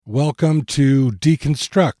Welcome to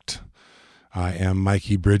Deconstruct. I am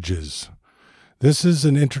Mikey Bridges. This is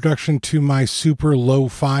an introduction to my super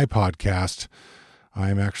lo-fi podcast. I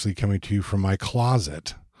am actually coming to you from my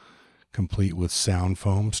closet, complete with sound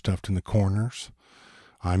foam stuffed in the corners.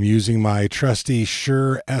 I'm using my trusty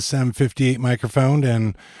Shure SM58 microphone,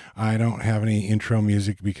 and I don't have any intro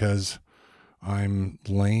music because I'm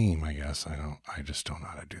lame, I guess. I just don't know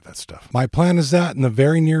how to do that stuff. My plan is that in the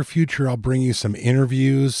very near future, I'll bring you some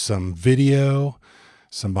interviews, some video,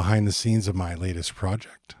 some behind the scenes of my latest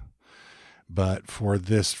project. But for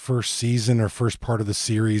this first season or first part of the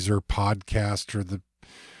series or podcast or the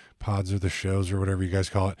pods or the shows or whatever you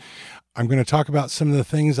guys call it, I'm going to talk about some of the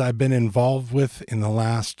things I've been involved with in the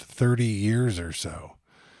last 30 years or so.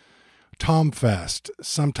 Tomfest,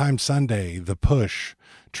 Sometime Sunday, The Push,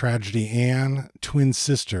 Tragedy Ann, Twin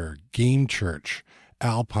Sister, Game Church,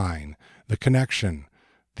 Alpine, The Connection,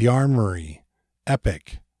 The Armory,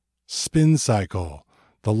 Epic, Spin Cycle,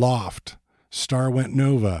 The Loft, Star Went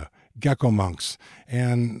Nova, Gecko Monks,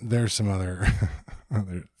 and there's some other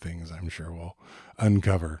things I'm sure we'll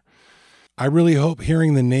uncover. I really hope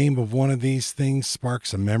hearing the name of one of these things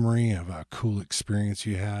sparks a memory of a cool experience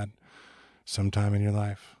you had sometime in your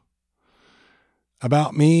life.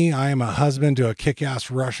 About me, I am a husband to a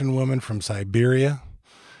kick-ass Russian woman from Siberia.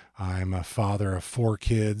 I'm a father of 4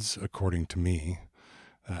 kids, according to me.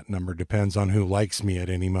 That number depends on who likes me at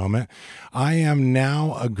any moment. I am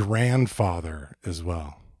now a grandfather as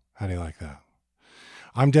well. How do you like that?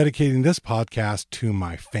 I'm dedicating this podcast to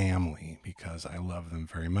my family because I love them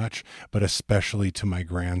very much, but especially to my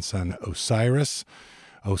grandson, Osiris.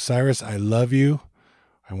 Osiris, I love you.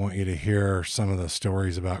 I want you to hear some of the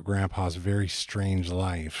stories about Grandpa's very strange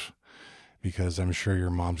life because I'm sure your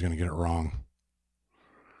mom's going to get it wrong.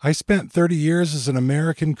 I spent 30 years as an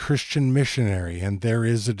American Christian missionary, and there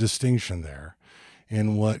is a distinction there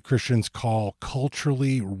in what Christians call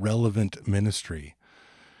culturally relevant ministry.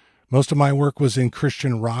 Most of my work was in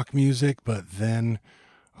Christian rock music, but then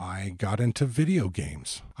I got into video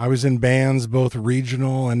games. I was in bands, both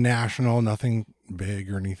regional and national, nothing big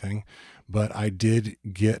or anything, but I did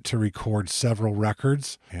get to record several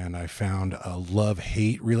records, and I found a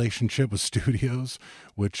love-hate relationship with studios,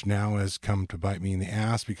 which now has come to bite me in the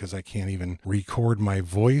ass because I can't even record my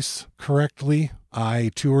voice correctly.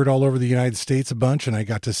 I toured all over the United States a bunch, and I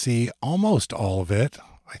got to see almost all of it.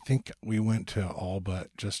 I think we went to all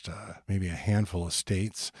but just maybe a handful of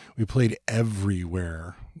states. We played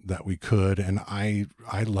everywhere that we could, and I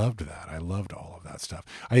loved that. I loved all of that stuff.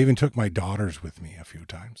 I even took my daughters with me a few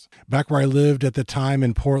times. Back where I lived at the time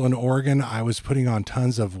in Portland, Oregon, I was putting on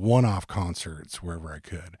tons of one-off concerts wherever I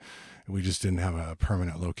could. We just didn't have a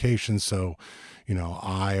permanent location, so,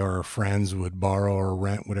 I or friends would borrow or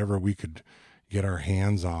rent whatever we could get our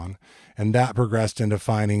hands on. And that progressed into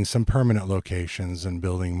finding some permanent locations and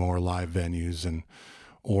building more live venues in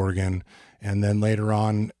Oregon. And then later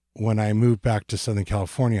on, when I moved back to Southern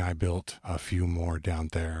California, I built a few more down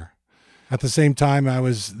there. At the same time I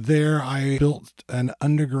was there, I built an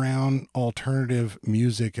underground alternative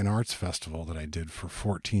music and arts festival that I did for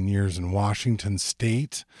 14 years in Washington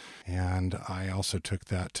State. And I also took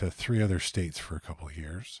that to 3 other states for a couple of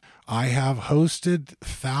years. I have hosted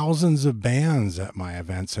thousands of bands at my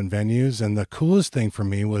events and venues. And the coolest thing for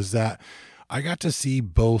me was that I got to see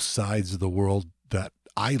both sides of the world that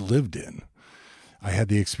I lived in. I had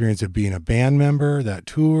the experience of being a band member that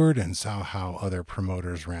toured and saw how other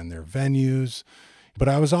promoters ran their venues. But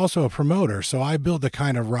I was also a promoter, so I built the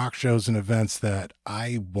kind of rock shows and events that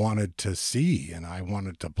I wanted to see and I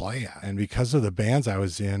wanted to play at. And because of the bands I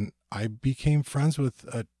was in, I became friends with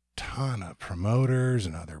a ton of promoters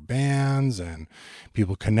and other bands and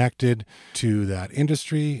people connected to that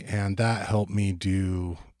industry. And that helped me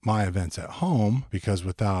do my events at home, because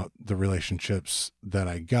without the relationships that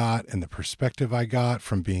I got and the perspective I got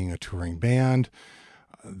from being a touring band,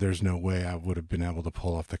 there's no way I would have been able to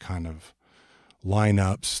pull off the kind of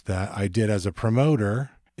lineups that I did as a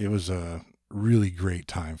promoter. It was a really great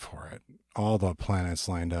time for it. All the planets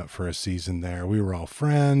lined up for a season there. We were all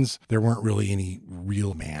friends. There weren't really any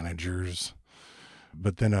real managers,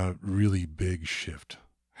 but then a really big shift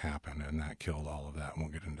happened and that killed all of that. And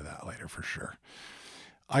we'll get into that later for sure.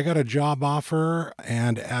 I got a job offer,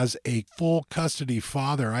 and as a full custody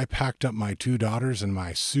father, I packed up my 2 daughters and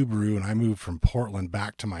my Subaru, and I moved from Portland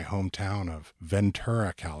back to my hometown of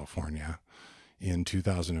Ventura, California in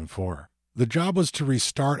 2004. The job was to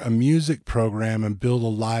restart a music program and build a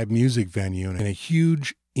live music venue in a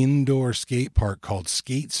huge indoor skate park called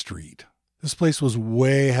Skate Street This place was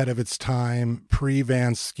way ahead of its time,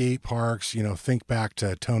 pre-Vans skate parks. Think back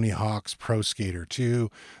to Tony Hawk's Pro Skater 2,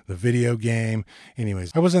 the video game.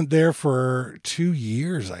 Anyways, I wasn't there for 2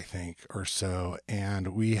 years, I think, or so,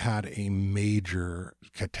 and we had a major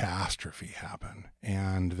catastrophe happen.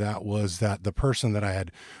 And that was that the person that I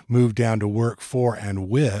had moved down to work for and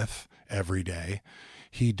with every day,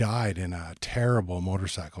 he died in a terrible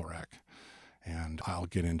motorcycle wreck. And I'll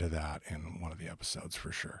get into that in one of the episodes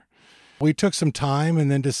for sure. We took some time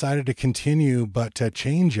and then decided to continue, but to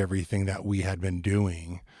change everything that we had been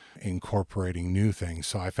doing, incorporating new things.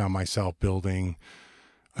 So I found myself building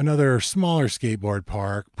another smaller skateboard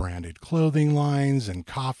park, branded clothing lines and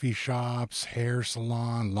coffee shops, hair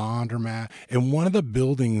salon, laundromat. In one of the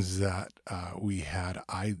buildings that we had,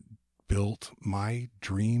 I built my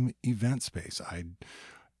dream event space.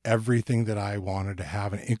 Everything that I wanted to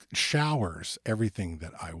have, and showers, everything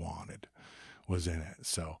that I wanted was in it.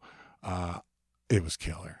 So it was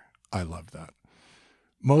killer. I loved that.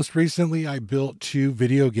 Most recently, I built 2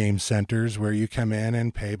 video game centers where you come in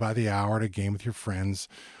and pay by the hour to game with your friends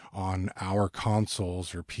on our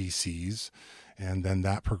consoles or PCs. And then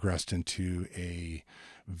that progressed into a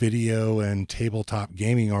video and tabletop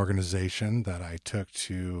gaming organization that I took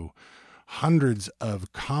to hundreds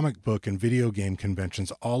of comic book and video game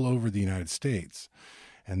conventions all over the United States.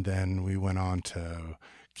 And then we went on to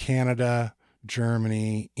Canada,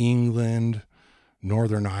 Germany, England,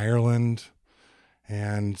 Northern Ireland,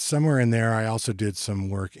 and somewhere in there I also did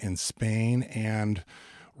some work in Spain and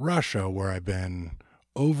Russia, where I've been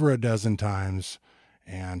over a dozen times,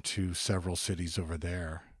 and to several cities over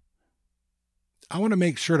there. I want to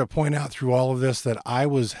make sure to point out through all of this that I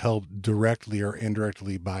was helped directly or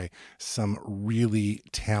indirectly by some really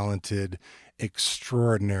talented,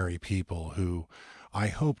 extraordinary people who I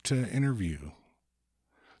hope to interview.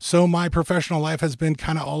 So my professional life has been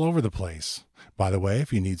kind of all over the place. By the way,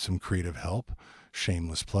 if you need some creative help,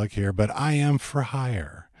 shameless plug here, but I am for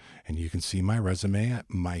hire. And you can see my resume at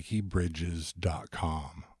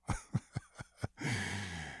MikeyBridges.com.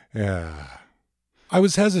 Yeah. I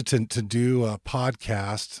was hesitant to do a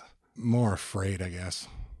podcast, more afraid, I guess.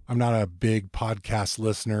 I'm not a big podcast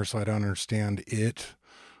listener, so I don't understand it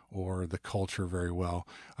or the culture very well.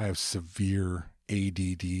 I have severe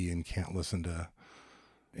ADD and can't listen to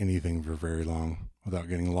anything for very long without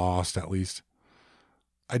getting lost, at least.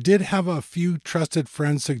 I did have a few trusted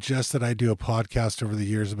friends suggest that I do a podcast over the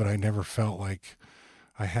years, but I never felt like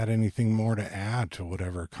I had anything more to add to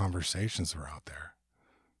whatever conversations were out there.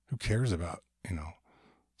 Who cares about,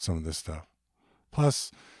 some of this stuff? Plus,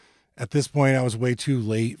 at this point, I was way too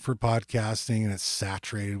late for podcasting, and it's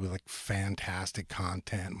saturated with fantastic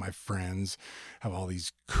content. My friends have all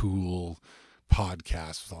these cool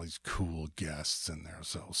podcasts with all these cool guests, and they're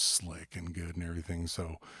so slick and good and everything.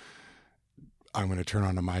 So I'm going to turn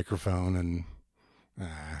on a microphone and it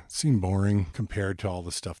seemed boring compared to all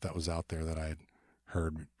the stuff that was out there that I had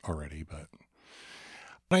heard already. But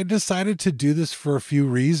I decided to do this for a few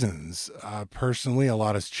reasons. Personally, a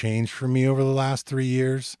lot has changed for me over the last 3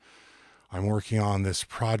 years. I'm working on this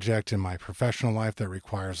project in my professional life that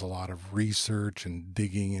requires a lot of research and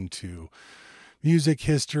digging into music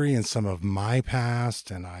history and some of my past,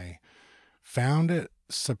 and I found it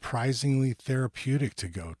surprisingly therapeutic to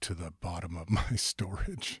go to the bottom of my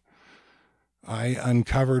storage. I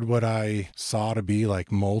uncovered what I saw to be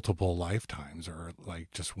multiple lifetimes, or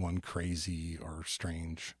just one crazy or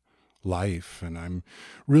strange life, and I'm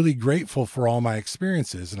really grateful for all my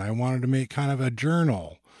experiences, and I wanted to make kind of a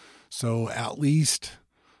journal so at least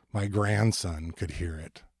my grandson could hear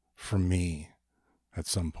it from me at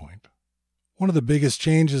some point. One of the biggest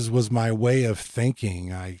changes was my way of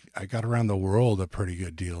thinking. I got around the world a pretty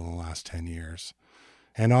good deal in the last 10 years.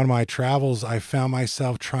 And on my travels, I found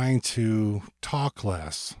myself trying to talk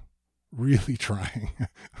less, really trying.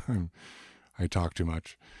 I talk too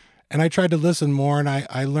much. And I tried to listen more, and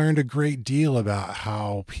I learned a great deal about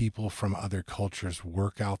how people from other cultures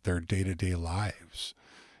work out their day-to-day lives,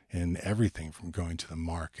 in everything from going to the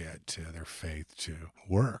market to their faith to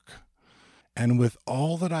work. And with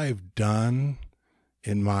all that I've done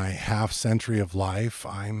in my half century of life,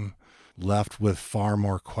 I'm left with far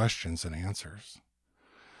more questions than answers.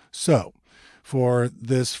 So for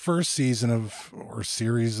this first season or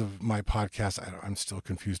series of my podcast, I'm still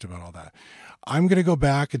confused about all that. I'm going to go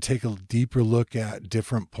back and take a deeper look at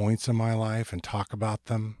different points in my life and talk about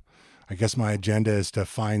them. I guess my agenda is to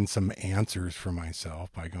find some answers for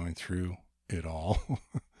myself by going through it all.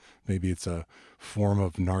 Maybe it's a form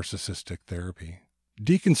of narcissistic therapy.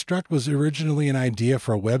 Deconstruct was originally an idea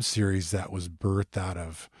for a web series that was birthed out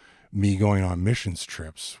of me going on missions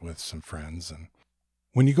trips with some friends. And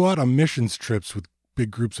When you go out on missions trips with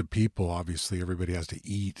big groups of people, obviously everybody has to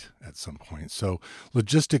eat at some point. So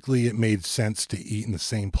logistically, it made sense to eat in the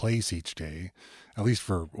same place each day, at least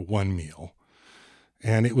for one meal.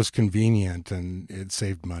 And it was convenient and it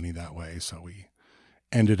saved money that way. So we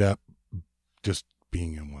ended up just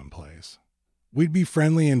being in one place. We'd be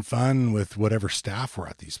friendly and fun with whatever staff were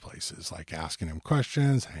at these places, like asking them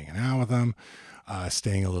questions, hanging out with them,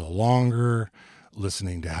 staying a little longer,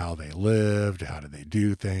 listening to how they lived, how did they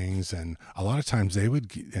do things. And a lot of times they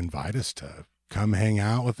would invite us to come hang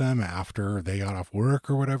out with them after they got off work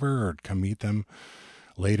or whatever, or come meet them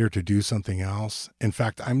later to do something else. In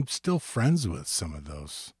fact, I'm still friends with some of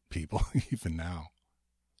those people even now.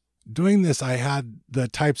 Doing this, I had the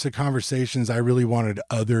types of conversations I really wanted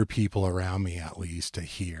other people around me at least to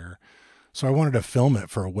hear. So I wanted to film it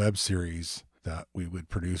for a web series that we would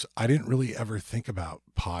produce. I didn't really ever think about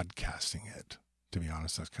podcasting it. To be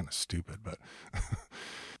honest, that's kind of stupid, but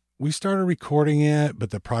we started recording it,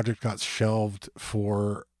 but the project got shelved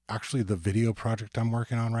for actually the video project I'm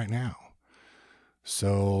working on right now.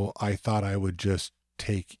 So I thought I would just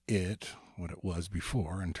take it, what it was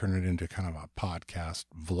before, and turn it into kind of a podcast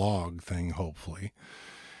vlog thing, hopefully,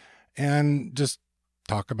 and just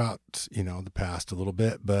talk about, the past a little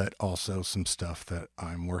bit, but also some stuff that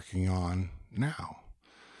I'm working on now.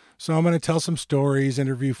 So I'm going to tell some stories,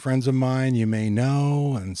 interview friends of mine you may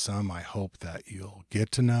know, and some I hope that you'll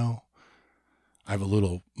get to know. I have a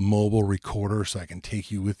little mobile recorder so I can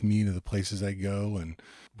take you with me to the places I go, and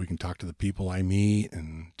we can talk to the people I meet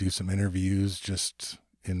and do some interviews just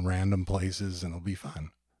in random places, and it'll be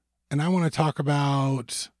fun. And I want to talk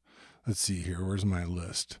about, let's see here, where's my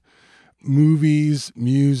list? Movies,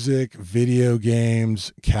 music, video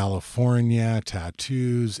games, California,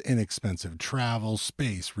 tattoos, inexpensive travel,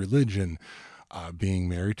 space, religion, being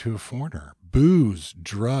married to a foreigner, booze,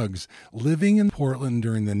 drugs, living in Portland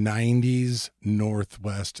during the 90s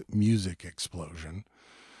Northwest music explosion,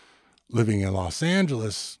 living in Los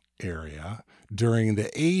Angeles area during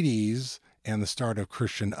the 80s and the start of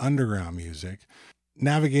Christian underground music,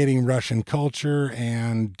 navigating Russian culture,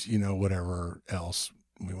 and, whatever else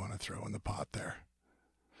we want to throw in the pot there.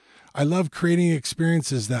 I love creating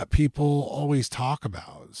experiences that people always talk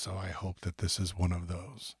about, so I hope that this is one of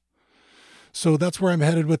those. So that's where I'm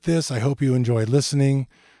headed with this. I hope you enjoyed listening.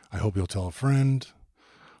 I hope you'll tell a friend.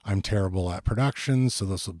 I'm terrible at production, so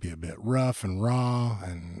this will be a bit rough and raw,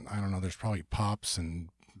 and I don't know, there's probably pops and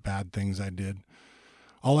bad things I did.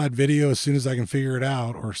 I'll add video as soon as I can figure it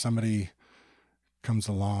out, or somebody comes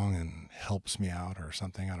along and helps me out or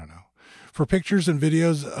something. I don't know. For pictures and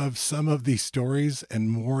videos of some of these stories and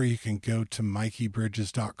more, you can go to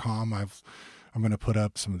MikeyBridges.com. I'm going to put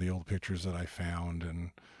up some of the old pictures that I found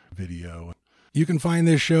and video. You can find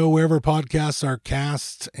this show wherever podcasts are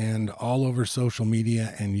cast and all over social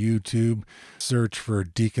media and YouTube. Search for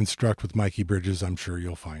Deconstruct with Mikey Bridges. I'm sure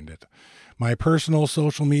you'll find it. My personal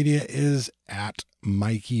social media is at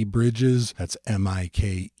Mikey Bridges. That's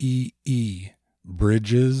Mikee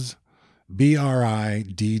Bridges,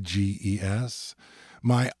 Bridges.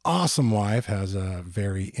 My awesome wife has a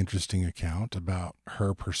very interesting account about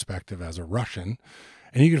her perspective as a Russian,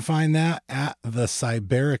 and you can find that at the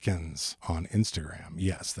Sibericans on Instagram.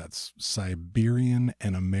 Yes, that's Siberian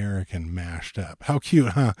and American mashed up. How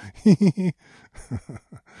cute, huh?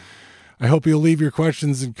 I hope you'll leave your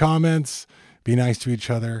questions and comments. Be nice to each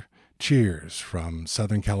other. Cheers from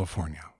Southern California.